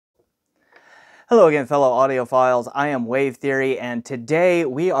Hello again, fellow audiophiles. I am Wave Theory, and today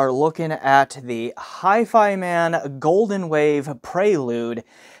we are looking at the HiFiMan Goldenwave Prelude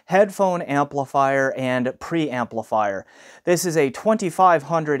headphone amplifier and preamplifier. This is a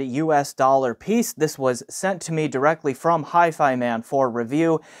 $2,500 US piece. This was sent to me directly from HiFiMan for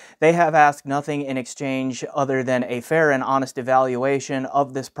review. They have asked nothing in exchange other than a fair and honest evaluation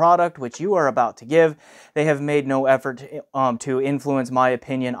of this product, which you are about to give. They have made no effort to influence my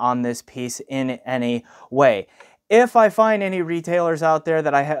opinion on this piece in any way. If I find any retailers out there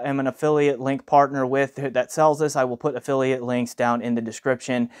that I am an affiliate link partner with that sells this, I will put affiliate links down in the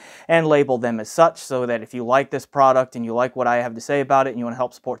description and label them as such, so that if you like this product and you like what I have to say about it and you want to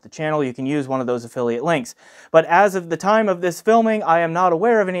help support the channel, you can use one of those affiliate links. But as of the time of this filming, I am not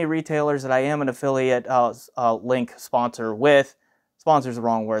aware of any retailers that I am an affiliate link sponsor with. Sponsor is the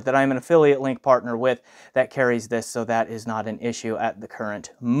wrong word, that I'm an affiliate link partner with that carries this, so that is not an issue at the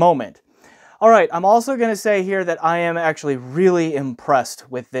current moment. All right, I'm also going to say here that I am actually really impressed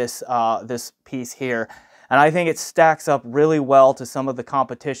with this, this piece here. And I think it stacks up really well to some of the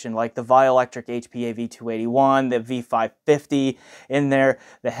competition, like the Violectric HPA-V281, the V550 in there,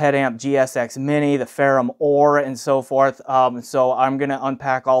 the Headamp GSX Mini, the Ferrum Oor, and so forth. So I'm going to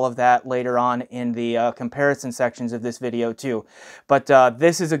unpack all of that later on in the comparison sections of this video too. But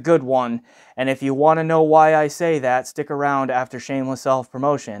this is a good one, and if you want to know why I say that, stick around after shameless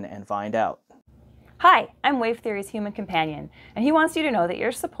self-promotion and find out. Hi, I'm Wave Theory's human companion, and he wants you to know that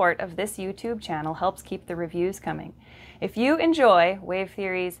your support of this YouTube channel helps keep the reviews coming. If you enjoy Wave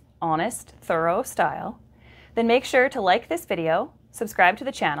Theory's honest, thorough style, then make sure to like this video, subscribe to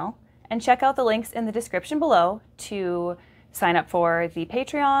the channel, and check out the links in the description below to sign up for the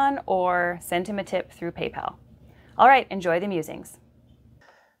Patreon or send him a tip through PayPal. All right, enjoy the musings.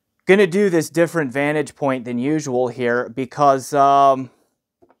 Gonna do this different vantage point than usual here because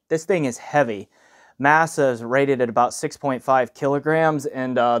this thing is heavy. Massa is rated at about 6.5 kilograms,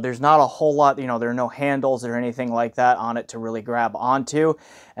 and there's not a whole lot, you know, there are no handles or anything like that on it to really grab onto,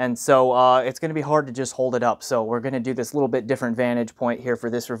 and so it's going to be hard to just hold it up. So we're going to do this little bit different vantage point here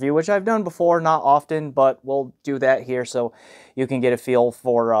for this review, which I've done before, not often, but we'll do that here so you can get a feel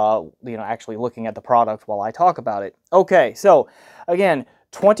for, you know, actually looking at the product while I talk about it. Okay, so again,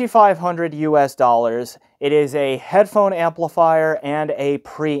 $2,500 US. It is a headphone amplifier and a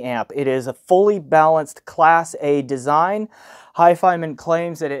preamp. It is a fully balanced Class A design. HiFiMan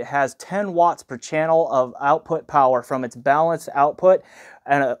claims that it has 10 watts per channel of output power from its balanced output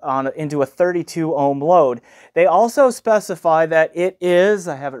and into a 32 ohm load. They also specify that it is,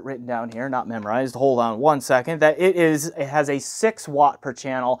 I have it written down here, not memorized, hold on one second, that it has a 6 watt per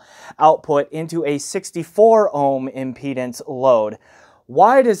channel output into a 64 ohm impedance load.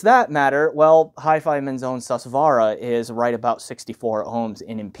 Why does that matter? Well, HiFiMan's own Susvara is right about 64 ohms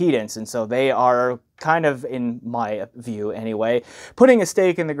in impedance, and so they are kind of, in my view anyway, putting a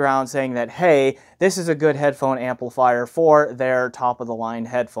stake in the ground saying that, hey, this is a good headphone amplifier for their top-of-the-line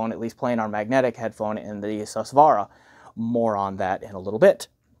headphone, at least planar magnetic headphone in the Susvara. More on that in a little bit.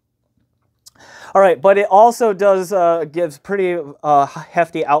 All right, but it also does gives pretty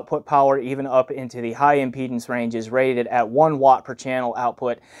hefty output power, even up into the high impedance ranges, rated at 1 watt per channel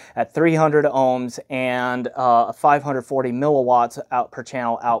output at 300 ohms and 540 milliwatts per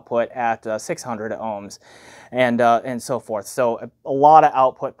channel output at 600 ohms. And so forth. So a lot of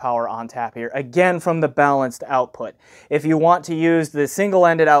output power on tap here, again from the balanced output. If you want to use the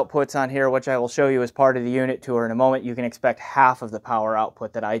single-ended outputs on here, which I will show you as part of the unit tour in a moment, you can expect half of the power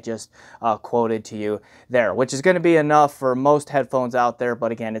output that I just quoted to you there, which is going to be enough for most headphones out there,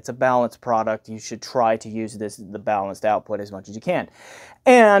 but again, it's a balanced product. You should try to use the balanced output as much as you can.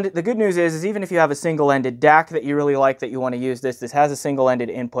 And the good news is even if you have a single-ended DAC that you really like, that you want to use this has a single-ended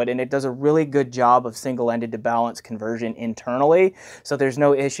input, and it does a really good job of single-ended to balance conversion internally, so there's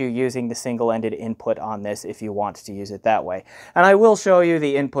no issue using the single-ended input on this if you want to use it that way. And I will show you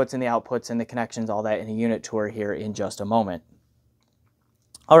the inputs and the outputs and the connections, all that, in a unit tour here in just a moment.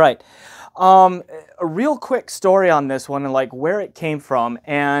 All right, a real quick story on this one and like where it came from,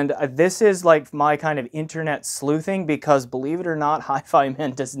 and this is like my kind of internet sleuthing, because believe it or not,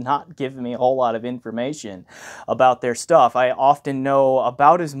 HiFiMan does not give me a whole lot of information about their stuff. I often know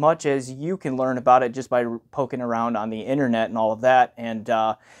about as much as you can learn about it just by poking around on the internet and all of that,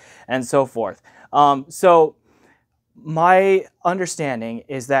 and so forth. So my understanding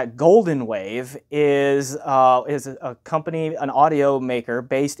is that Goldenwave is a company, an audio maker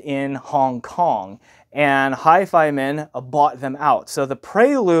based in Hong Kong, and HiFiMan bought them out. So the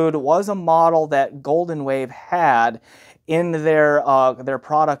Prelude was a model that Goldenwave had in their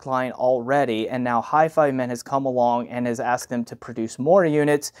product line already, and now HiFiMan has come along and has asked them to produce more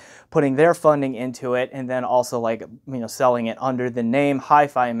units, putting their funding into it, and then also, like, selling it under the name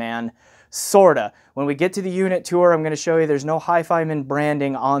HiFiMan. Sorta. When we get to the unit tour, I'm going to show you there's no HiFiMan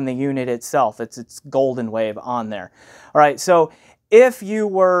branding on the unit itself. It's Goldenwave on there. All right, so if you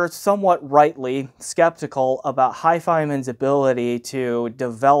were somewhat rightly skeptical about HiFiMan's ability to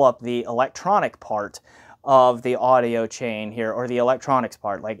develop the electronic part of the audio chain here, or the electronics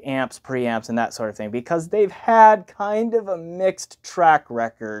part, like amps, preamps, and that sort of thing, because they've had kind of a mixed track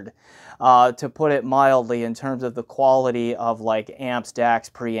record, to put it mildly, in terms of the quality of like amps,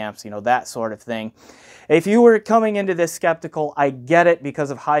 DACs, preamps, that sort of thing. If you were coming into this skeptical, I get it because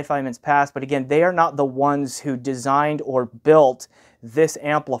of HiFiMan's past, but again, they are not the ones who designed or built this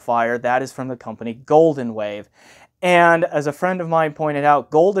amplifier. That is from the company Goldenwave. And as a friend of mine pointed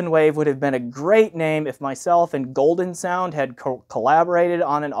out, Goldenwave would have been a great name if myself and Golden Sound had collaborated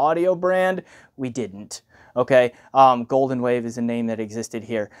on an audio brand. We didn't. Okay, Goldenwave is a name that existed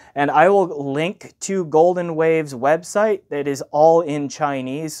here. And I will link to Goldenwave's website. It is all in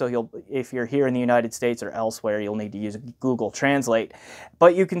Chinese, so if you're here in the United States or elsewhere, you'll need to use Google Translate.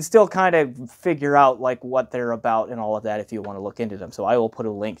 But you can still kind of figure out like what they're about and all of that if you want to look into them. So I will put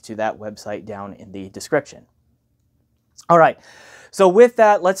a link to that website down in the description. All right, so with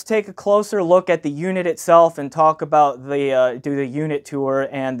that, let's take a closer look at the unit itself and talk about do the unit tour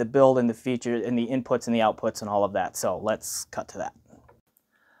and the build and the features and the inputs and the outputs and all of that. So let's cut to that.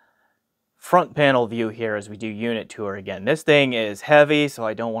 Front panel view here as we do unit tour again. This thing is heavy, so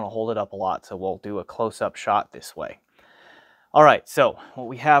I don't want to hold it up a lot, so we'll do a close-up shot this way. All right, so what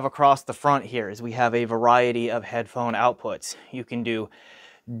we have across the front here is we have a variety of headphone outputs. You can do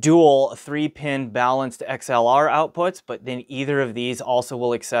dual 3-pin balanced XLR outputs, but then either of these also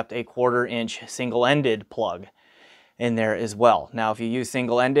will accept a 1/4-inch single-ended plug in there as well. Now, if you use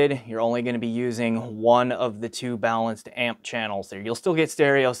single-ended, you're only going to be using one of the 2 balanced amp channels there. You'll still get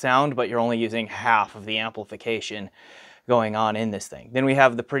stereo sound, but you're only using half of the amplification going on in this thing. Then we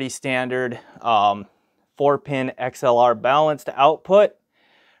have the pretty standard 4-pin XLR balanced output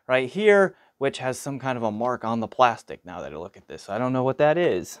right here, which has some kind of a mark on the plastic now that I look at this. I don't know what that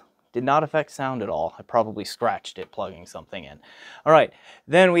is. Did not affect sound at all. I probably scratched it plugging something in. All right,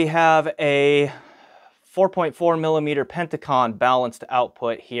 then we have a 4.4mm Pentacon balanced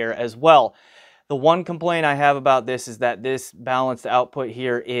output here as well. The one complaint I have about this is that this balanced output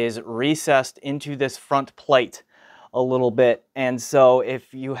here is recessed into this front plate a little bit, and so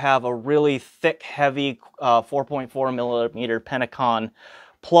if you have a really thick, heavy 4.4mm Pentacon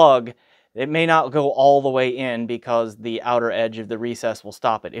plug, it may not go all the way in because the outer edge of the recess will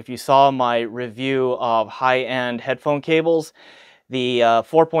stop it. If you saw my review of high-end headphone cables, the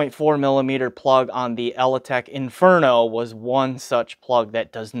 4.4mm plug on the Elitech Inferno was one such plug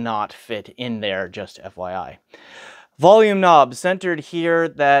that does not fit in there, just FYI. Volume knob centered here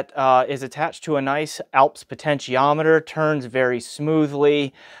that is attached to a nice Alps potentiometer, turns very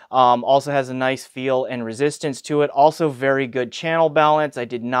smoothly, also has a nice feel and resistance to it, also very good channel balance. I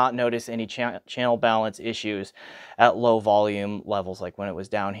did not notice any channel balance issues at low volume levels, like when it was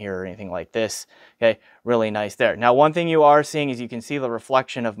down here or anything like this. Okay, really nice there. Now, one thing you are seeing is you can see the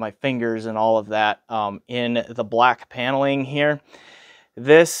reflection of my fingers and all of that in the black paneling here.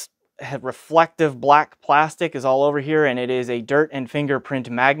 This reflective black plastic is all over here, and it is a dirt and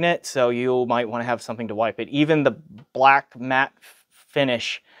fingerprint magnet, so you might want to have something to wipe it. Even the black matte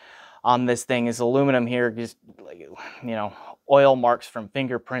finish on this thing is aluminum here, just, oil marks from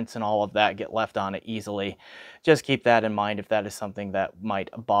fingerprints and all of that get left on it easily. Just keep that in mind if that is something that might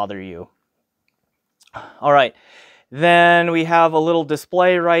bother you. All right, then we have a little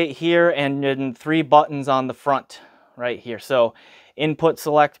display right here and then 3 buttons on the front right here. So input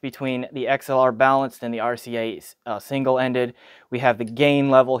select between the XLR balanced and the RCA single-ended. We have the gain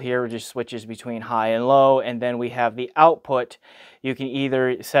level here, which just switches between high and low, and then we have the output. You can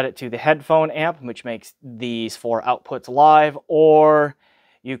either set it to the headphone amp, which makes these 4 outputs live, or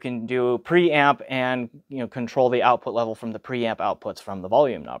you can do preamp and control the output level from the preamp outputs from the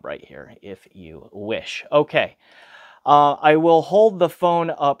volume knob right here if you wish. Okay. I will hold the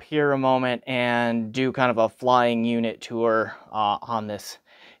phone up here a moment and do kind of a flying unit tour on this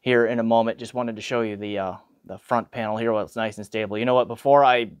here in a moment. Just wanted to show you the front panel here while it's nice and stable. You know what? Before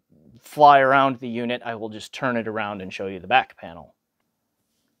I fly around the unit, I will just turn it around and show you the back panel.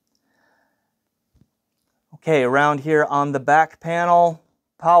 Okay, around here on the back panel,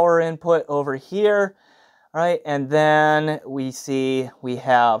 power input over here. All right, and then we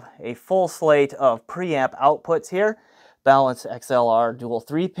have a full slate of preamp outputs here. Balanced XLR dual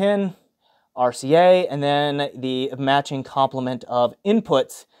 3-pin, RCA, and then the matching complement of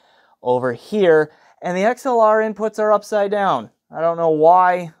inputs over here. And the XLR inputs are upside down. I don't know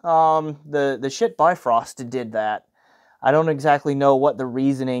why the shit Bifrost did that. I don't exactly know what the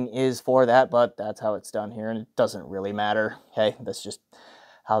reasoning is for that, but that's how it's done here, and it doesn't really matter. Okay, that's just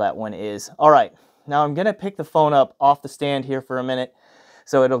how that one is. All right, now I'm gonna pick the phone up off the stand here for a minute,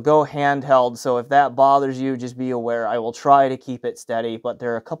 so it'll go handheld. So if that bothers you, just be aware. I will try to keep it steady, but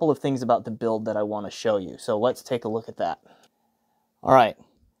there are a couple of things about the build that I want to show you. So let's take a look at that. All right,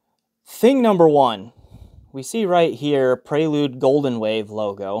 thing number one, we see right here Prelude Goldenwave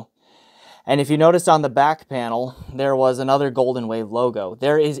logo. And if you notice on the back panel, there was another Goldenwave logo.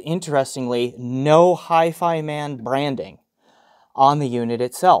 There is, interestingly, no HiFiMan branding on the unit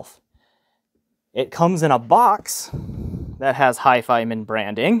itself. It comes in a box that has HiFiMan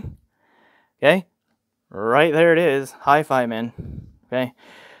branding. Okay, right there it is, HiFiMan. Okay,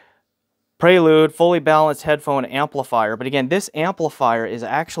 Prelude, fully balanced headphone amplifier. But again, this amplifier is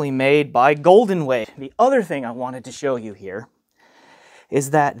actually made by Goldenwave. The other thing I wanted to show you here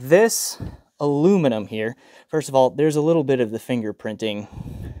is that this aluminum here, first of all, there's a little bit of the fingerprinting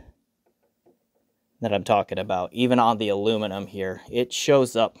that I'm talking about, even on the aluminum here. It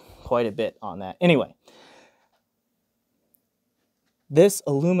shows up quite a bit on that. Anyway, this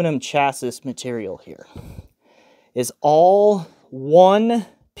aluminum chassis material here is all one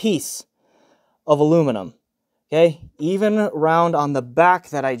piece of aluminum, okay? Even round on the back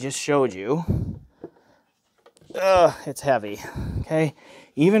that I just showed you, it's heavy, okay?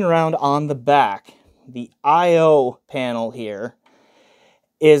 Even around on the back, the I/O panel here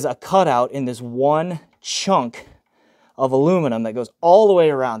is a cutout in this one chunk of aluminum that goes all the way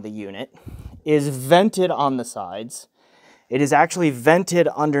around the unit, is vented on the sides. It is actually vented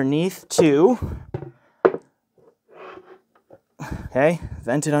underneath too. Okay,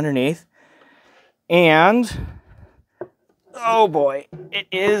 vented underneath. And, oh boy, it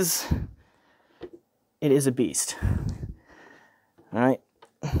is a beast. All right.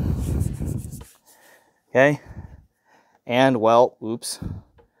 Okay. And, well, oops,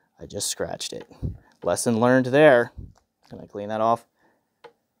 I just scratched it. Lesson learned there. Can I clean that off?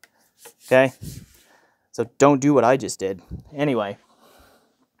 Okay. So don't do what I just did. Anyway,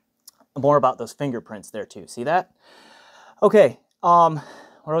 more about those fingerprints there too. See that? Okay. Where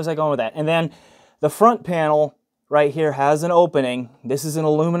was I going with that? And then the front panel right here has an opening. This is an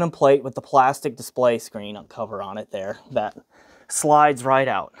aluminum plate with the plastic display screen cover on it there that slides right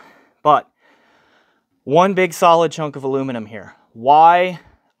out. But one big solid chunk of aluminum here. Why?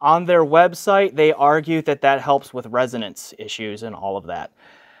 On their website, they argue that that helps with resonance issues and all of that.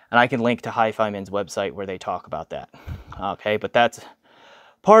 And I can link to HiFiMan's website where they talk about that. Okay, but that's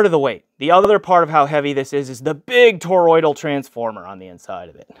part of the weight. The other part of how heavy this is the big toroidal transformer on the inside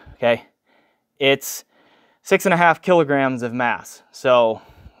of it. Okay, it's 6.5 kilograms of mass. So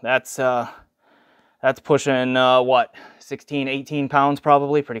that's pushing what, 16, 18 pounds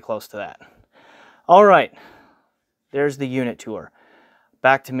probably, pretty close to that. All right, there's the unit tour.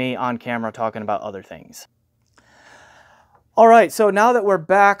 Back to me on camera talking about other things. All right, so now that we're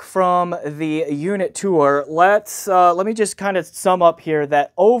back from the unit tour, let me just kind of sum up here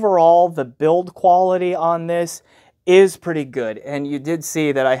that overall the build quality on this is pretty good. And you did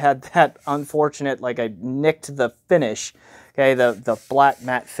see that I had that unfortunate, like I nicked the finish, okay, the black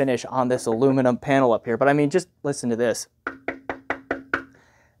matte finish on this aluminum panel up here. But I mean, just listen to this.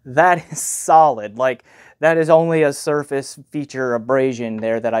 That is solid. Like, that is only a surface feature abrasion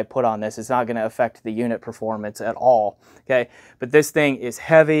there that I put on this. It's not going to affect the unit performance at all, okay? But this thing is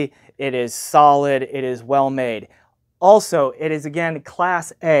heavy, it is solid, it is well made. Also, it is, again,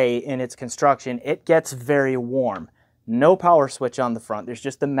 Class A in its construction. It gets very warm. No power switch on the front. There's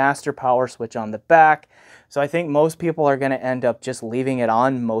just the master power switch on the back. So I think most people are going to end up just leaving it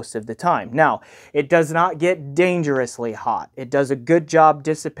on most of the time. Now, it does not get dangerously hot. It does a good job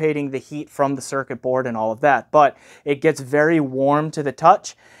dissipating the heat from the circuit board and all of that, but it gets very warm to the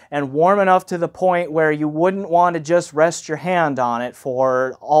touch and warm enough to the point where you wouldn't want to just rest your hand on it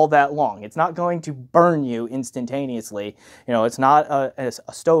for all that long. It's not going to burn you instantaneously. You know, it's not a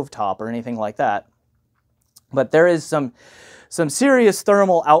stovetop or anything like that. But there is some serious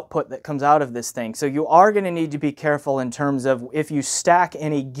thermal output that comes out of this thing. So you are going to need to be careful in terms of if you stack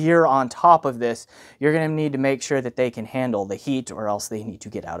any gear on top of this, you're going to need to make sure that they can handle the heat or else they need to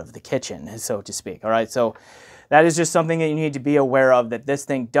get out of the kitchen, so to speak. All right, so that is just something that you need to be aware of, that this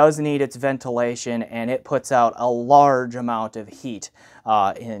thing does need its ventilation and it puts out a large amount of heat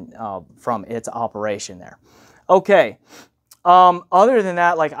from its operation there. Okay. Other than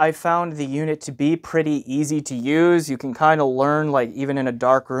that, like, I found the unit to be pretty easy to use. You can kind of learn, like, even in a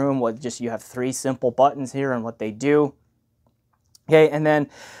dark room, you have 3 simple buttons here and what they do. Okay, and then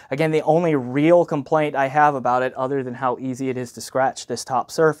again, the only real complaint I have about it, other than how easy it is to scratch this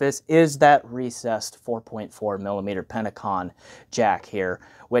top surface, is that recessed 4.4mm Pentacon jack here,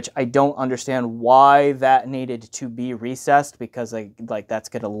 which I don't understand why that needed to be recessed, because like that's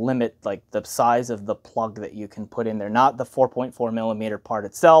going to limit like the size of the plug that you can put in there. Not the 4.4mm part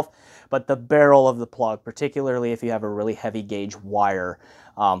itself, but the barrel of the plug, particularly if you have a really heavy gauge wire.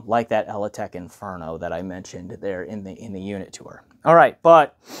 Like that Elitech Inferno that I mentioned there in the unit tour. All right,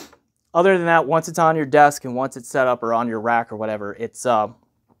 but other than that, once it's on your desk and once it's set up or on your rack or whatever, it's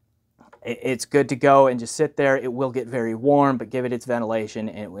good to go and just sit there. It will get very warm, but give it its ventilation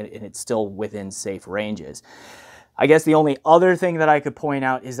and it's still within safe ranges. I guess the only other thing that I could point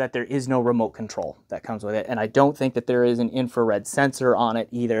out is that there is no remote control that comes with it, and I don't think that there is an infrared sensor on it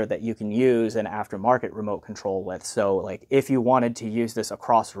either that you can use an aftermarket remote control with. So like if you wanted to use this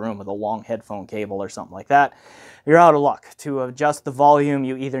across the room with a long headphone cable or something like that, you're out of luck. To adjust the volume,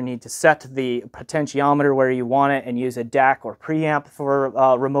 you either need to set the potentiometer where you want it and use a DAC or preamp for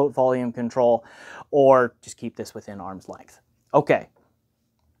remote volume control, or just keep this within arm's length. Okay.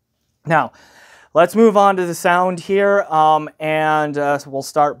 Now, let's move on to the sound here, and we'll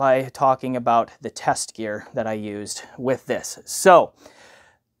start by talking about the test gear that I used with this. So,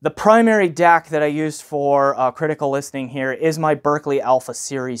 the primary DAC that I used for critical listening here is my Berkeley Alpha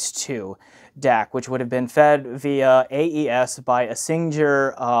Series 2 DAC, which would have been fed via AES by a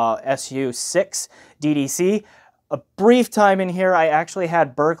Singer SU6 DDC. A brief time in here, I actually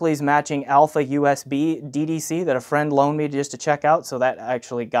had Berkeley's matching Alpha USB DDC that a friend loaned me just to check out, so that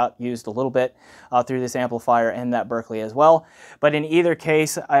actually got used a little bit through this amplifier and that Berkeley as well. But in either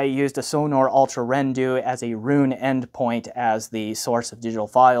case, I used a Sonor Ultra Rendu as a Rune endpoint as the source of digital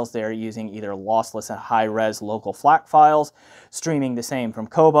files there, using either lossless and high-res local FLAC files, streaming the same from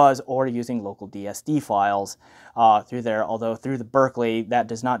Qobuz, or using local DSD files through there, although through the Berkeley, that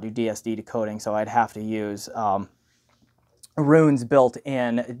does not do DSD decoding, so I'd have to use Rune's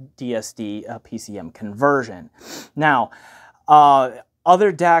built-in DSD PCM conversion. Now,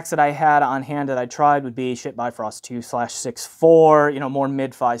 other DACs that I had on hand that I tried would be Shit Bifrost 2/64, you know, more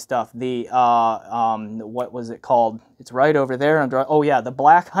mid-fi stuff. The, what was it called? It's right over there. Oh yeah, the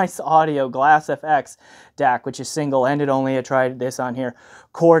Black Ice Audio Glass FX DAC, which is single-ended only. I tried this on here.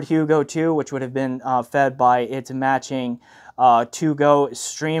 Chord Hugo 2, which would have been fed by its matching 2Go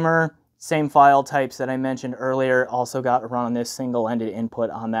streamer. Same file types that I mentioned earlier, also got to run on this single-ended input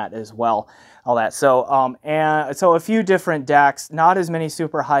on that as well. All that. So, so a few different DACs, not as many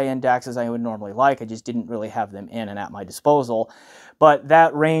super high-end DACs as I would normally like. I just didn't really have them in and at my disposal. But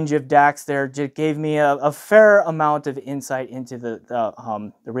that range of DACs there just gave me a fair amount of insight into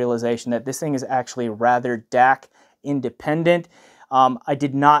the realization that this thing is actually rather DAC independent. I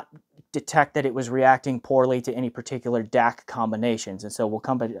did not detect that it was reacting poorly to any particular DAC combinations, and so we'll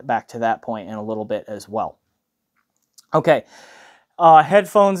come back to that point in a little bit as well. Okay,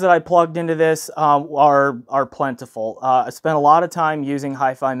 headphones that I plugged into this are plentiful. I spent a lot of time using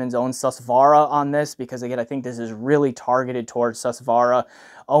HiFiMan's own Susvara on this because, again, I think this is really targeted towards Susvara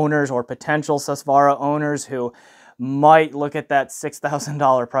owners or potential Susvara owners who might look at that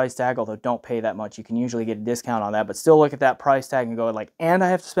 $6,000 price tag, although don't pay that much. You can usually get a discount on that, but still look at that price tag and go like, and I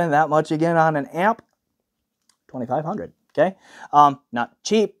have to spend that much again on an amp? $2,500, okay? Not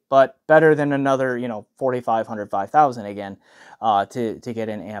cheap, but better than another, you know, $4,500, $5,000 again to get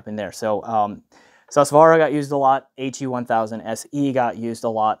an amp in there. So Susvara got used a lot. HE1000 SE got used a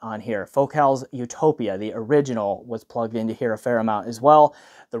lot on here. Focal's Utopia, the original, was plugged into here a fair amount as well.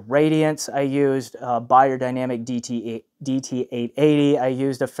 The Radiance I used, Beyerdynamic DT880 I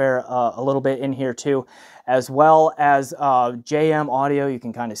used a little bit in here too, as well as JM Audio. You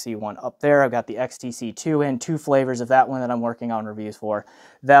can kind of see one up there. I've got the XTC2 in, 2 flavors of that one that I'm working on reviews for.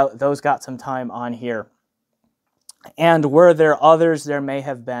 Those got some time on here. And were there others? There may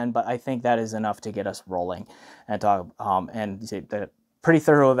have been, but I think that is enough to get us rolling and talk and say that pretty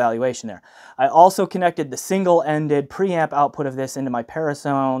thorough evaluation there. I also connected the single-ended preamp output of this into my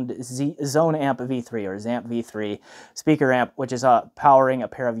Parasound Zone Amp V3 or Zamp V3 speaker amp, which is powering a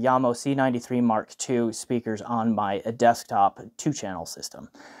pair of Yamo C93 Mark II speakers on my desktop 2-channel system.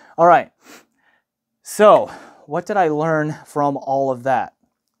 All right, so what did I learn from all of that?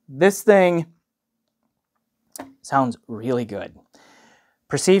 This thing sounds really good.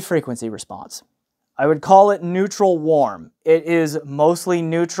 Perceived frequency response. I would call it neutral warm. It is mostly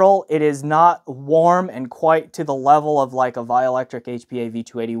neutral. It is not warm and quite to the level of like a Violectric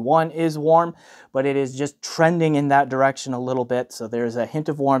HPA-V281 is warm, but it is just trending in that direction a little bit. So there's a hint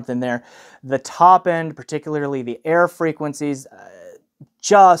of warmth in there. The top end, particularly the air frequencies,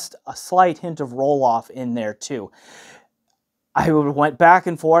 just a slight hint of roll off in there too. I went back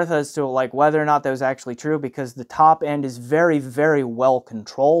and forth as to like whether or not that was actually true, because the top end is very, very well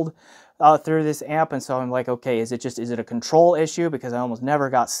controlled through this amp, and so I'm like, okay, is it a control issue? Because I almost never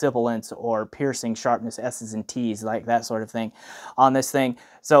got sibilance or piercing sharpness S's and T's, like that sort of thing on this thing.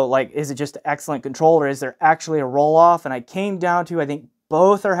 So like, is it just excellent control, or is there actually a roll off? And I came down to, I think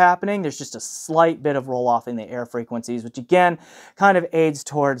both are happening. There's just a slight bit of roll off in the air frequencies, which again kind of aids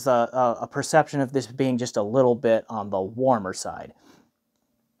towards a perception of this being just a little bit on the warmer side.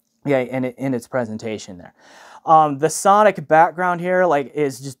 Yeah, in its presentation there. The sonic background here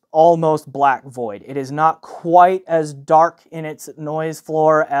is just almost black void. It is not quite as dark in its noise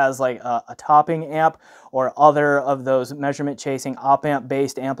floor as like a topping amp or other of those measurement chasing op amp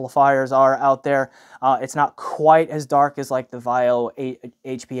based amplifiers are out there. It's not quite as dark as like the Violectric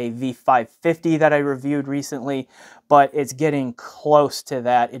HPA-V550 that I reviewed recently, but it's getting close to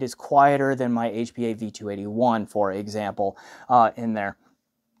that. It is quieter than my HPA-V281, for example, in there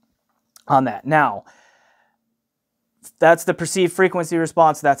on that. Now, that's the perceived frequency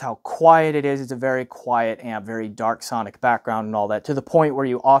response. That's how quiet it is. It's a very quiet amp, very dark sonic background and all that, to the point where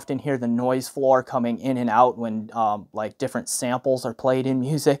you often hear the noise floor coming in and out when like different samples are played in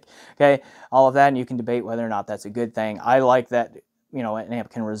music, okay? All of that, and you can debate whether or not that's a good thing. I like that, you know, an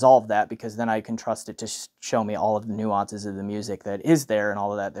amp can resolve that, because then I can trust it to show me all of the nuances of the music that is there and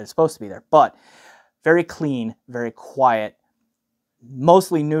all of that that's supposed to be there. But very clean, very quiet,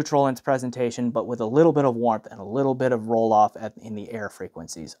 mostly neutral in its presentation, but with a little bit of warmth and a little bit of roll-off in the air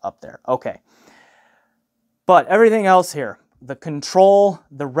frequencies up there. Okay. But everything else here, the control,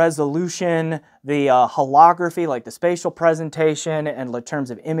 the resolution, the holography, like the spatial presentation, and in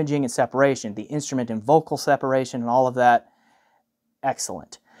terms of imaging and separation, the instrument and vocal separation and all of that,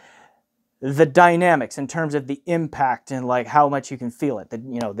 excellent. The dynamics in terms of the impact and like how much you can feel it,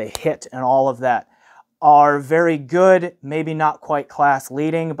 the hit and all of that, are very good, maybe not quite class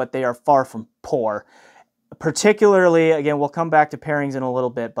leading, but they are far from poor. Particularly, again, we'll come back to pairings in a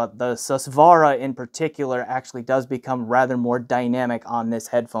little bit, but the Susvara in particular actually does become rather more dynamic on this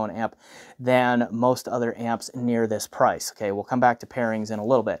headphone amp than most other amps near this price. Okay, we'll come back to pairings in a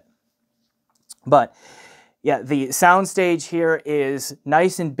little bit. But yeah, the soundstage here is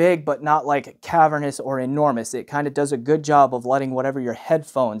nice and big, but not like cavernous or enormous. It kind of does a good job of letting whatever your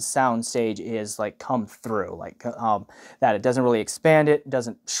headphones soundstage is like come through, like that. It doesn't really expand it,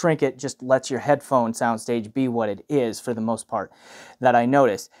 doesn't shrink it, just lets your headphone soundstage be what it is for the most part that I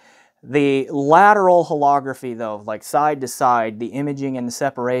noticed. The lateral holography though, like side to side, the imaging and the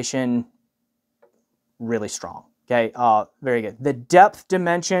separation, really strong. Okay, very good. The depth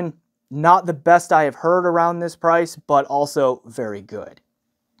dimension, not the best I have heard around this price, but also very good.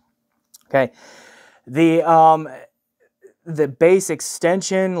 Okay, the bass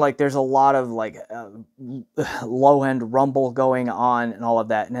extension, like there's a lot of like low-end rumble going on and all of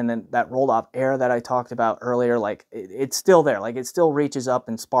that, and then that rolled off air that I talked about earlier, like it's still there, like it still reaches up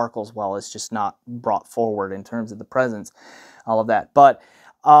and sparkles well. It's just not brought forward in terms of the presence, all of that. But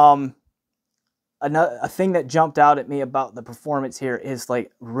a thing that jumped out at me about the performance here is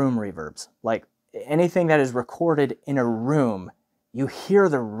like room reverbs. Like anything that is recorded in a room, you hear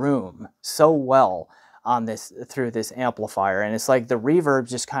the room so well on this through this amplifier, and it's like the reverbs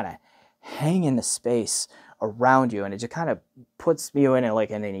just kind of hang in the space around you, and it just kind of puts you in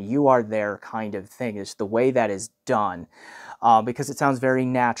a you are there kind of thing. It's the way that is done, because it sounds very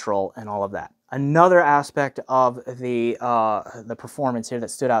natural and all of that. Another aspect of the performance here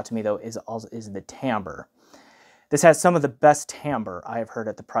that stood out to me though is the timbre. This has some of the best timbre I have heard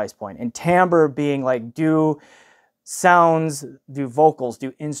at the price point. And timbre being like, do sounds, do vocals,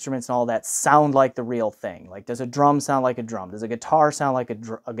 do instruments and all that sound like the real thing? Like, does a drum sound like a drum? Does a guitar sound like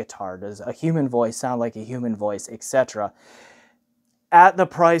a guitar? Does a human voice sound like a human voice, etc.? At the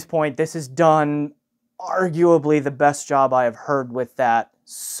price point, this is done arguably the best job I have heard with that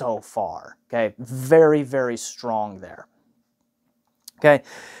so far. Okay, very, very strong there. Okay,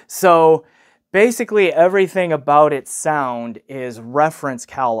 so basically everything about its sound is reference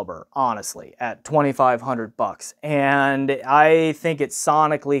caliber, honestly, at $2,500 bucks. And I think it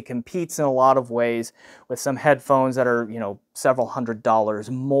sonically competes in a lot of ways with some headphones that are, several $100s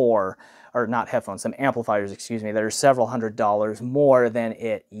more, or not headphones, some amplifiers, excuse me, that are several $100s more than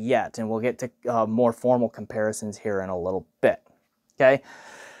it yet. And we'll get to more formal comparisons here in a little bit. Okay.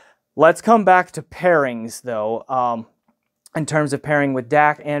 Let's come back to pairings, though, in terms of pairing with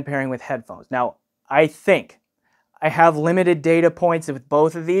DAC and pairing with headphones. Now, I think I have limited data points with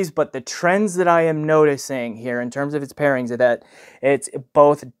both of these, but the trends that I am noticing here in terms of its pairings are that it's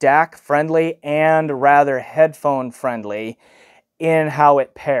both DAC friendly and rather headphone friendly in how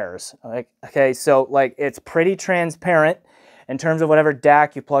it pairs. Okay, so like it's pretty transparent in terms of whatever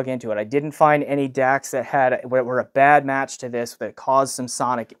DAC you plug into it. I didn't find any DACs that were a bad match to this that caused some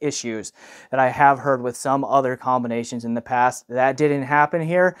sonic issues that I have heard with some other combinations in the past. That didn't happen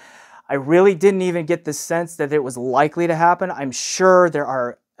here. I really didn't even get the sense that it was likely to happen. I'm sure there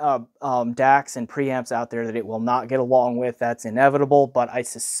are DACs and preamps out there that it will not get along with. That's inevitable, but I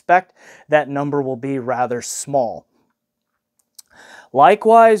suspect that number will be rather small.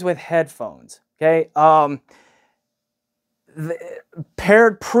 Likewise with headphones, okay?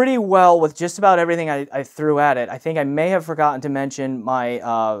 Paired pretty well with just about everything I threw at it. I think I may have forgotten to mention my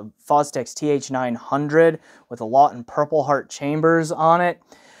Fostex TH900 with a Lawton Purple Heart chambers on it.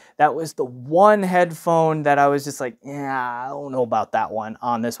 That was the one headphone that I was just like, yeah, I don't know about that one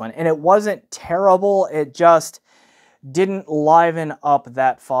on this one. And it wasn't terrible, it just didn't liven up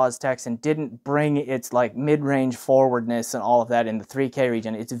that Fostex and didn't bring its like mid-range forwardness and all of that in the 3K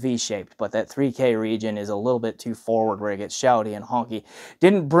region. It's V-shaped, but that 3K region is a little bit too forward where it gets shouty and honky.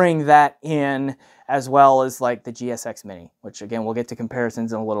 Didn't bring that in as well as like the GSX Mini, which again, we'll get to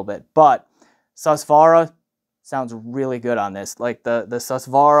comparisons in a little bit. But Susvara sounds really good on this. Like the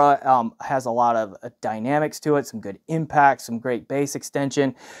Susvara has a lot of dynamics to it, some good impact, some great bass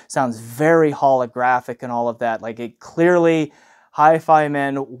extension, sounds very holographic and all of that. Like it clearly,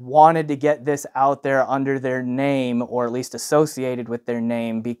 HiFiMan wanted to get this out there under their name, or at least associated with their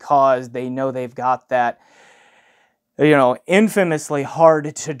name, because they know they've got that, you know, infamously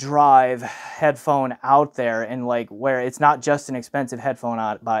hard to drive headphone out there, and like where it's not just an expensive headphone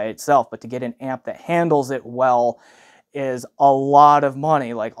out by itself, but to get an amp that handles it well is a lot of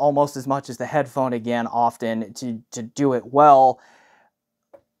money, like almost as much as the headphone again often to do it well.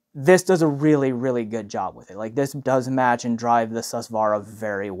 This does a really, really good job with it. Like this does match and drive the Susvara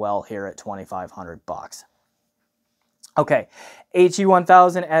very well here at $2,500. Okay,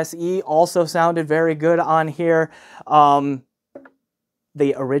 HE1000 SE also sounded very good on here.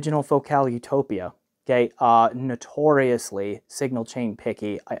 The original Focal Utopia, okay, notoriously signal chain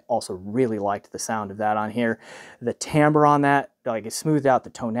picky. I also really liked the sound of that on here. The timbre on that, like it smoothed out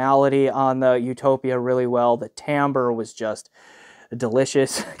the tonality on the Utopia really well. The timbre was just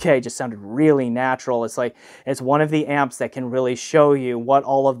delicious. Okay, just sounded really natural. It's like it's one of the amps that can really show you what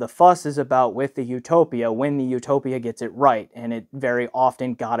all of the fuss is about with the Utopia when the Utopia gets it right, and it very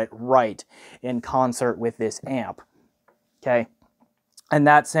often got it right in concert with this amp. Okay, and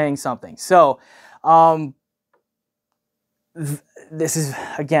that's saying something. So this is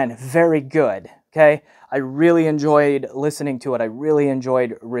again very good. Okay, I really enjoyed listening to it. I really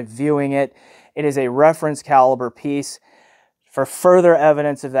enjoyed reviewing it. It is a reference caliber piece. For further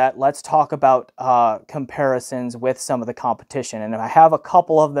evidence of that, let's talk about comparisons with some of the competition. And if I have a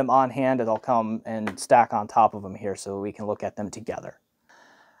couple of them on hand, I'll come and stack on top of them here so we can look at them together.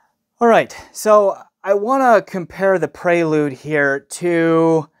 All right, so I want to compare the Prelude here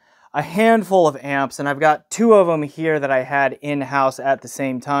to a handful of amps, and I've got two of them here that I had in-house at the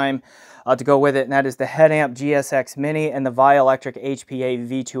same time to go with it, and that is the Headamp GSX Mini and the Violectric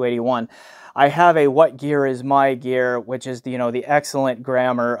HPA-V281. I have a What Gear Is My Gear, which is the, the excellent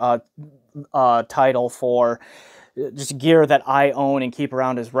grammar title for just gear that I own and keep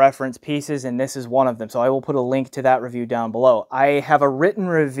around as reference pieces, and this is one of them. So I will put a link to that review down below. I have a written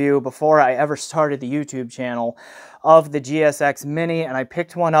review before I ever started the YouTube channel of the GSX Mini, and I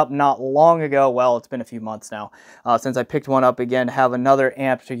picked one up not long ago. Well, it's been a few months now since I picked one up again, have another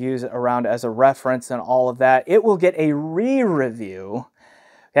amp to use around as a reference and all of that. It will get a re-review,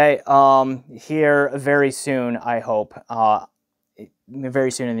 okay, here very soon, I hope.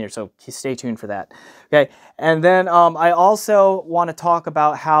 Very soon in the year, so stay tuned for that. Okay, and then I also want to talk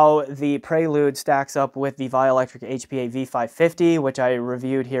about how the Prelude stacks up with the Violectric HPA-V550, which I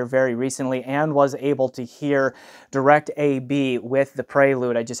reviewed here very recently and was able to hear direct AB with the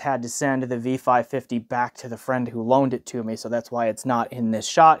Prelude. I just had to send the V550 back to the friend who loaned it to me, so that's why it's not in this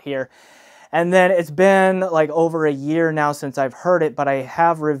shot here. And then it's been like over a year now since I've heard it, but I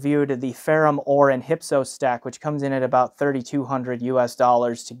have reviewed the Ferrum Oor Hypsos stack, which comes in at about $3,200 US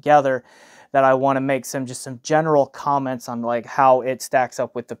together, that I want to make some general comments on like how it stacks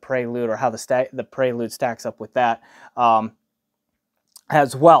up with the Prelude, or how the Prelude stacks up with that.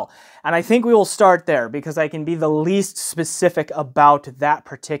 as well. And I think we will start there because I can be the least specific about that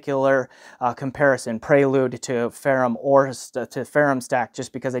particular comparison, Prelude to Ferrum or to Ferrum stack,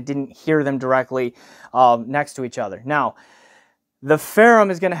 just because I didn't hear them directly next to each other. Now, the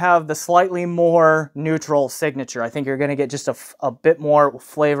Ferrum is going to have the slightly more neutral signature. I think you're going to get just a bit more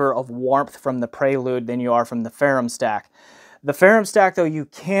flavor of warmth from the Prelude than you are from the Ferrum stack. The Ferrum stack, though, you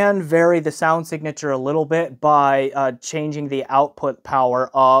can vary the sound signature a little bit by changing the output power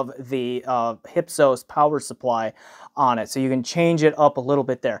of the Hypsos power supply on it. So you can change it up a little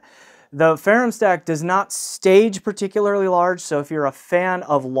bit there. The Ferrum stack does not stage particularly large, so if you're a fan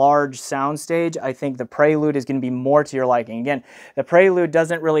of large soundstage, I think the Prelude is going to be more to your liking. Again, the Prelude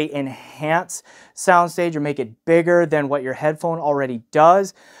doesn't really enhance soundstage or make it bigger than what your headphone already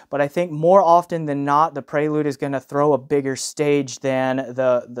does, but I think more often than not, the Prelude is going to throw a bigger stage than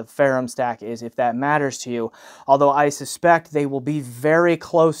the Ferrum stack is, if that matters to you. Although I suspect they will be very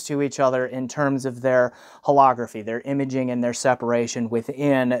close to each other in terms of their holography, their imaging and their separation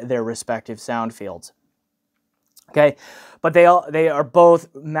within their respective sound fields. Okay, but they are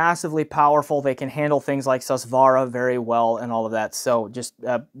both massively powerful. They can handle things like Susvara very well and all of that. So just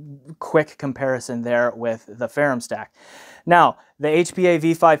a quick comparison there with the Ferrum stack. Now, the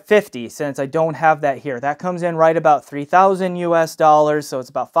HPA-V550, since I don't have that here, that comes in right about $3,000 US, so it's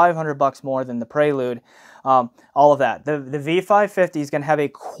about 500 bucks more than the Prelude. All of that. The V550 is going to have a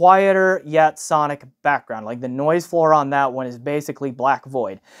quieter yet sonic background. Like the noise floor on that one is basically black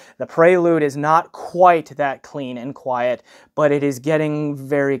void. The Prelude is not quite that clean and quiet, but it is getting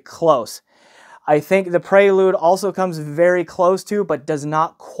very close. I think the Prelude also comes very close to, but does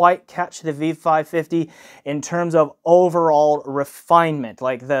not quite catch the V550 in terms of overall refinement.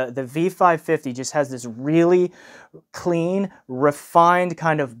 Like the V550 just has this really clean, refined,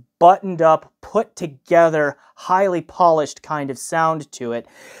 kind of buttoned up, put together, highly polished kind of sound to it.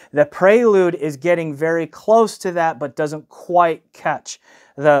 The Prelude is getting very close to that, but doesn't quite catch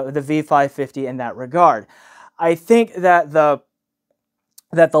the V550 in that regard. I think that the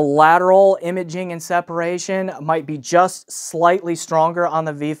lateral imaging and separation might be just slightly stronger on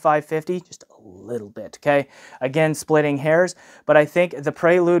the V550, just a little bit, okay? Again, splitting hairs, but I think the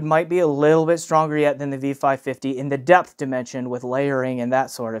Prelude might be a little bit stronger yet than the V550 in the depth dimension with layering and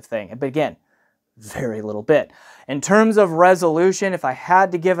that sort of thing. But again, very little bit. In terms of resolution, if I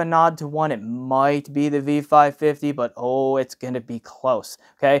had to give a nod to one, it might be the V550, but oh, it's going to be close,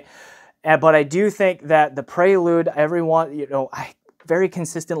 okay? But I do think that the Prelude, everyone, you know, I very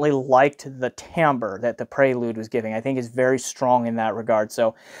consistently liked the timbre that the Prelude was giving. I think it's very strong in that regard.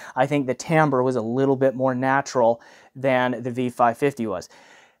 So I think the timbre was a little bit more natural than the V550 was.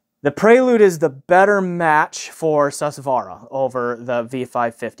 The Prelude is the better match for Susvara over the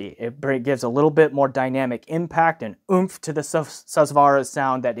V550. It gives a little bit more dynamic impact and oomph to the Susvara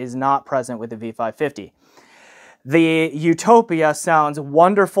sound that is not present with the V550. The Utopia sounds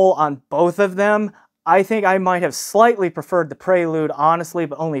wonderful on both of them. I think I might have slightly preferred the Prelude, honestly,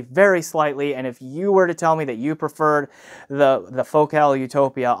 but only very slightly. And if you were to tell me that you preferred the Focal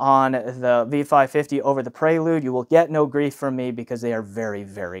Utopia on the V550 over the Prelude, you will get no grief from me because they are very,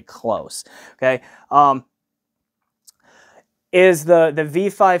 very close. Okay. Is the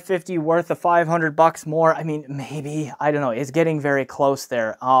V550 worth the 500 bucks more? I mean, maybe. I don't know. It's getting very close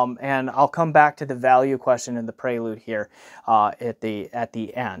there. And I'll come back to the value question in the Prelude here at the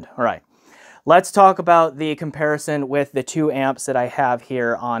end. All right. Let's talk about the comparison with the two amps that I have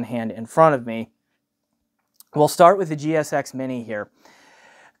here on hand in front of me. We'll start with the GSX Mini here.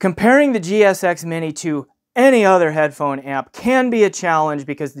 Comparing the GSX Mini to any other headphone amp can be a challenge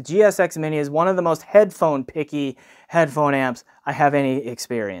because the GSX Mini is one of the most headphone-picky headphone amps I have any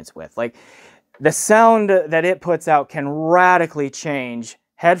experience with. Like, the sound that it puts out can radically change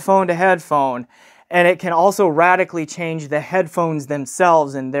headphone to headphone, and it can also radically change the headphones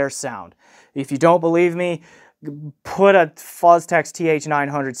themselves and their sound. If you don't believe me, put a Fuzztex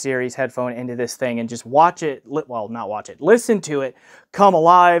TH900 series headphone into this thing and just watch it, well, not watch it, listen to it come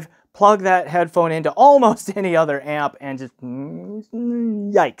alive, plug that headphone into almost any other amp, and just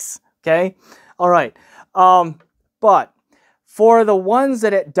yikes, okay? All right, but for the ones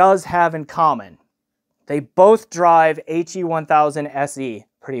that it does have in common, they both drive HE1000 SE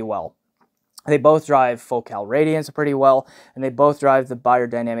pretty well. They both drive Focal Radiance pretty well, and they both drive the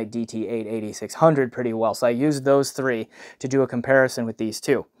Beyerdynamic DT88600 pretty well. So I used those three to do a comparison with these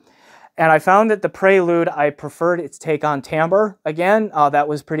two. And I found that the Prelude, I preferred its take on timbre. Again, that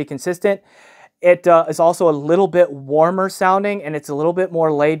was pretty consistent. It is also a little bit warmer sounding, and it's a little bit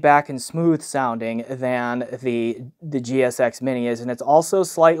more laid back and smooth sounding than the GSX Mini is, and it's also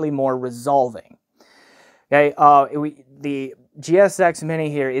slightly more resolving. Okay, the GSX Mini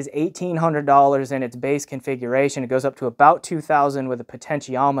here is $1,800 in its base configuration. It goes up to about $2,000 with a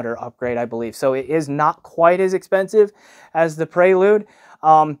potentiometer upgrade, I believe. So it is not quite as expensive as the Prelude.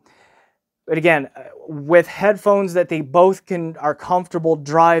 But again, with headphones that they both are comfortable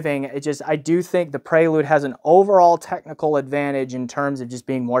driving, I do think the Prelude has an overall technical advantage in terms of just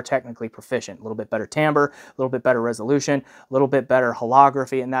being more technically proficient. A little bit better timbre, a little bit better resolution, a little bit better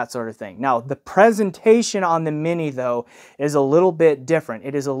holography, and that sort of thing. Now, the presentation on the Mini, though, is a little bit different.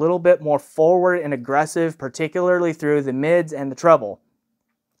 It is a little bit more forward and aggressive, particularly through the mids and the treble.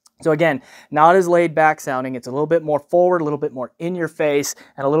 So again, not as laid back sounding. It's a little bit more forward, a little bit more in your face,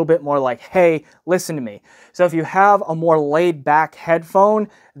 and a little bit more like, hey, listen to me. So if you have a more laid back headphone,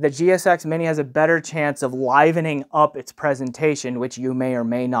 the GSX Mini has a better chance of livening up its presentation, which you may or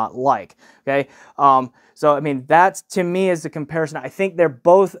may not like, okay? So, I mean, that's, to me, is the comparison. I think they're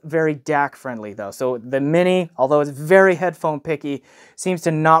both very DAC friendly, though. So the Mini, although it's very headphone picky, seems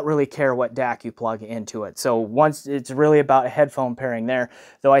to not really care what DAC you plug into it. So once it's really about a headphone pairing there,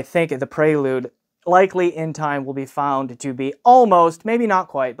 though I think the Prelude likely in time will be found to be almost, maybe not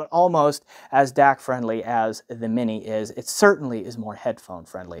quite, but almost as DAC friendly as the Mini is. It certainly is more headphone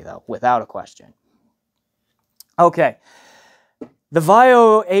friendly, though, without a question. Okay. The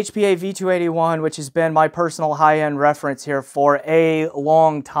Violectric HPA-V281, which has been my personal high-end reference here for a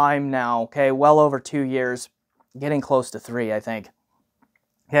long time now, okay, well over 2 years, getting close to 3, I think.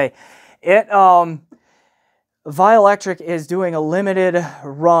 Okay, Violectric is doing a limited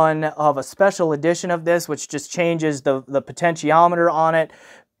run of a special edition of this, which just changes the potentiometer on it,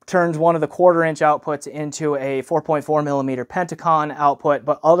 turns one of the 1/4-inch outputs into a 4.4 millimeter Pentacon output,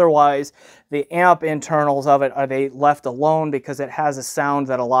 but otherwise the amp internals of it are they left alone because it has a sound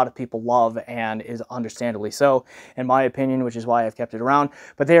that a lot of people love and is understandably so, in my opinion, which is why I've kept it around.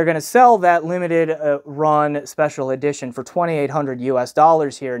 But they are going to sell that limited run special edition for $2,800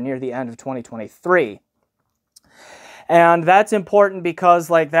 US here near the end of 2023. And that's important because,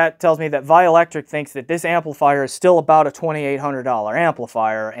 like, that tells me that Violectric thinks that this amplifier is still about a $2,800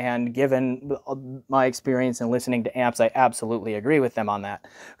 amplifier, and given my experience in listening to amps, I absolutely agree with them on that.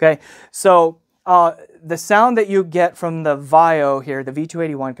 Okay, so the sound that you get from the Vio here, the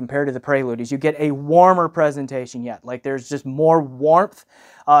V281 compared to the Prelude, is you get a warmer presentation yet. Like, there's just more warmth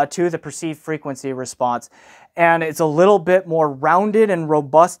to the perceived frequency response, and it's a little bit more rounded and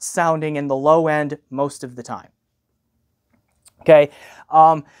robust sounding in the low end most of the time. Okay,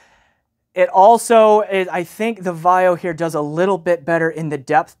 it also is, I think the Vio here does a little bit better in the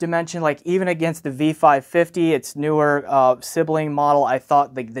depth dimension, like even against the V550, its newer sibling model. I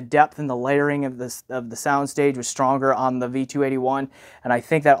thought the depth and the layering of the soundstage was stronger on the V281, and I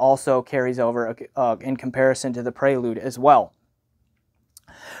think that also carries over in comparison to the Prelude as well.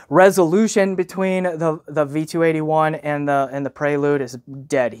 Resolution between the V281 and the Prelude is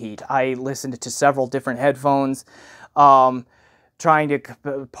dead heat. I listened to several different headphones, trying to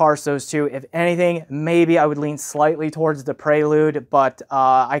parse those two. If anything, maybe I would lean slightly towards the Prelude, but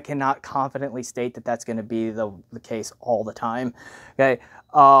I cannot confidently state that that's going to be the case all the time. Okay,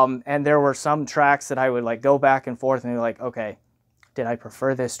 and there were some tracks that I would like go back and forth and be like, okay, did I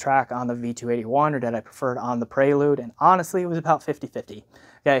prefer this track on the V281 or did I prefer it on the Prelude? And honestly, it was about 50-50.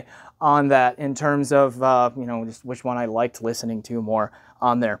 Okay, on that in terms of you know, just which one I liked listening to more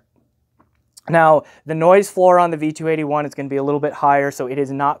on there. Now, the noise floor on the V281 is going to be a little bit higher, so it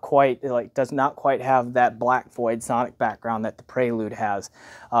is not quite, like, does not quite have that black void sonic background that the Prelude has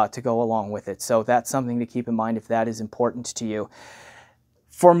to go along with it. So that's something to keep in mind if that is important to you.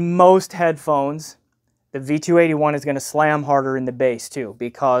 For most headphones, the V281 is going to slam harder in the bass too,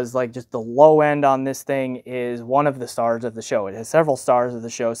 because like just the low end on this thing is one of the stars of the show. It has several stars of the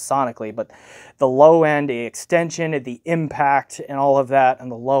show sonically, but the low end, the extension, the impact, and all of that on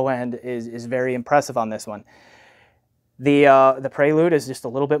the low end is very impressive on this one. The Prelude is just a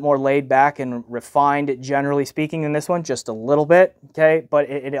little bit more laid back and refined, generally speaking, than this one, just a little bit, okay? But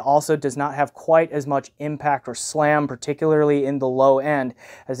it also does not have quite as much impact or slam, particularly in the low end,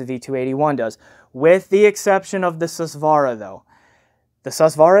 as the V281 does. With the exception of the Susvara, though. The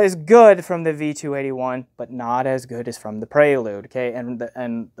Susvara is good from the V281, but not as good as from the Prelude, okay? And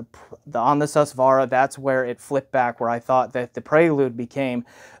on the Susvara, that's where it flipped back, where I thought that the Prelude became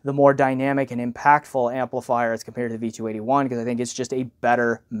the more dynamic and impactful amplifier as compared to the V281, because I think it's just a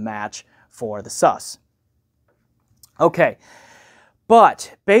better match for the Sus. Okay.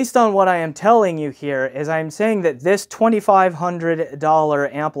 But based on what I am telling you here is I'm saying that this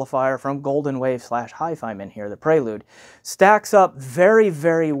 $2,500 amplifier from Goldenwave / HiFiMan here, the Prelude, stacks up very,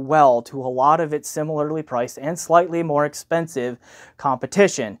 very well to a lot of its similarly priced and slightly more expensive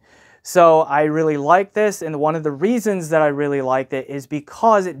competition. So I really like this, and one of the reasons that I really liked it is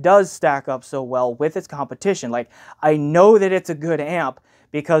because it does stack up so well with its competition. Like, I know that it's a good amp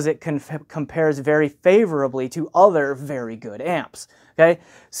because it compares very favorably to other very good amps. Okay,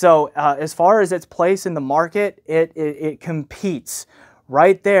 so as far as its place in the market, it competes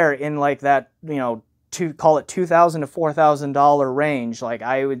right there in like that, you know, call it $2,000 to $4,000 range. Like,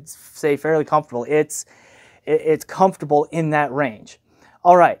 I would say fairly comfortable. It's comfortable in that range.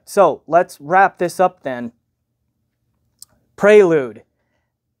 All right, so let's wrap this up then. Prelude.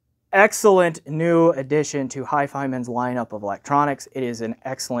 Excellent new addition to HiFiMan's lineup of electronics. It is an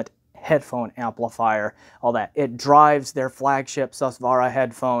excellent headphone amplifier, all that. It drives their flagship Susvara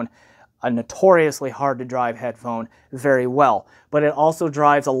headphone, a notoriously hard to drive headphone, very well. But it also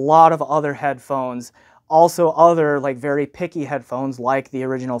drives a lot of other headphones, also other like very picky headphones like the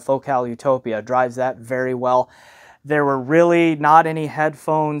original Focal Utopia, drives that very well. There were really not any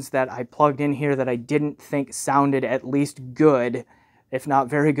headphones that I plugged in here that I didn't think sounded at least good, if not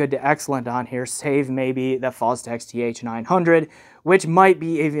very good to excellent on here, save maybe the Fostex TH900, which might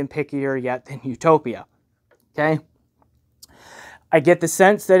be even pickier yet than Utopia. Okay? I get the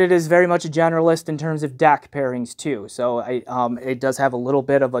sense that it is very much a generalist in terms of DAC pairings too. So it does have a little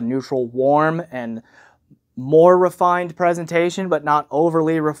bit of a neutral warm and more refined presentation, but not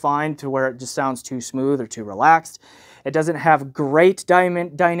overly refined to where it just sounds too smooth or too relaxed. It doesn't have great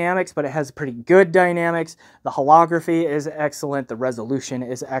dynamics, but it has pretty good dynamics. The holography is excellent. The resolution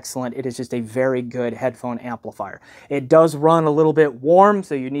is excellent. It is just a very good headphone amplifier. It does run a little bit warm,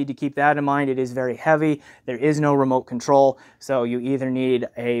 so you need to keep that in mind. It is very heavy. There is no remote control, so you either need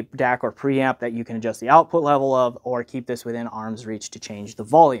a DAC or preamp that you can adjust the output level of, or keep this within arm's reach to change the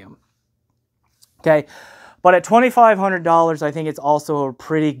volume. Okay. But at $2,500, I think it's also a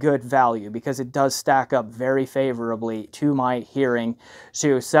pretty good value because it does stack up very favorably to my hearing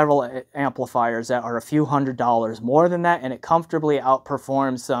to several amplifiers that are a few $100s more than that, and it comfortably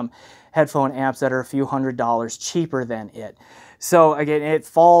outperforms some headphone amps that are a few $100s cheaper than it. So again, it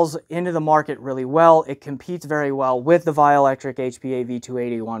falls into the market really well. It competes very well with the Violectric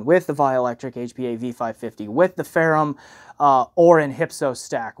HPA-V281, with the Violectric HPA-V550, with the Ferrum Oor Hypsos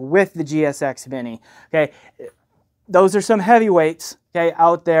stack, with the GSX Mini. Okay, those are some heavyweights, okay,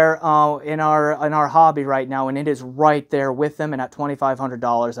 out there in our hobby right now, and it is right there with them. And at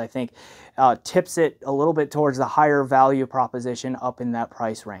 $2,500, I think tips it a little bit towards the higher value proposition up in that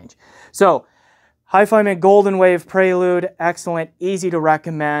price range. So HiFiMan Goldenwave Prelude, excellent, easy to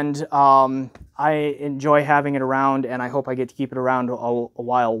recommend. I enjoy having it around, and I hope I get to keep it around a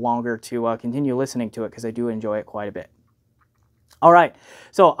while longer to continue listening to it because I do enjoy it quite a bit. All right,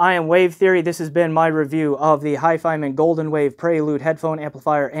 so I am Wave Theory. This has been my review of the HiFiMan Goldenwave Prelude headphone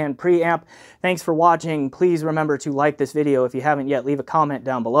amplifier and preamp. Thanks for watching. Please remember to like this video if you haven't yet. Leave a comment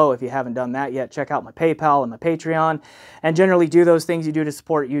down below if you haven't done that yet. Check out my PayPal and my Patreon, and generally do those things you do to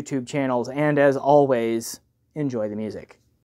support YouTube channels. And as always, enjoy the music.